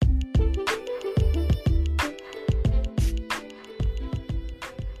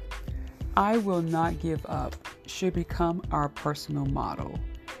I will not give up should become our personal motto.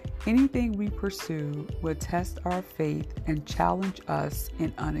 Anything we pursue will test our faith and challenge us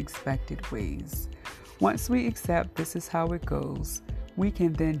in unexpected ways. Once we accept this is how it goes, we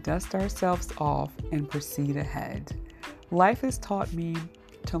can then dust ourselves off and proceed ahead. Life has taught me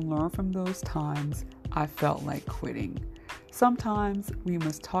to learn from those times I felt like quitting. Sometimes we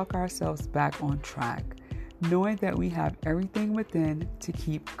must talk ourselves back on track, knowing that we have everything within to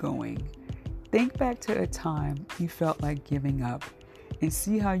keep going. Think back to a time you felt like giving up and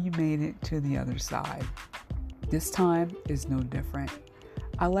see how you made it to the other side. This time is no different.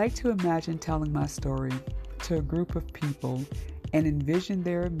 I like to imagine telling my story to a group of people and envision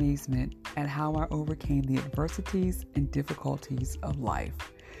their amazement at how I overcame the adversities and difficulties of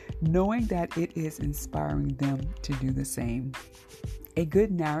life, knowing that it is inspiring them to do the same. A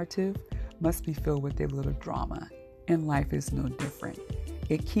good narrative must be filled with a little drama, and life is no different.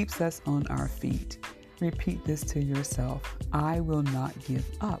 It keeps us on our feet. Repeat this to yourself. I will not give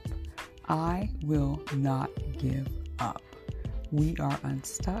up. I will not give up. We are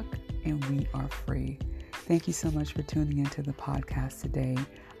unstuck and we are free. Thank you so much for tuning into the podcast today.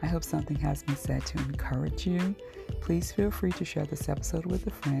 I hope something has been said to encourage you. Please feel free to share this episode with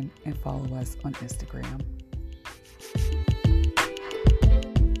a friend and follow us on Instagram.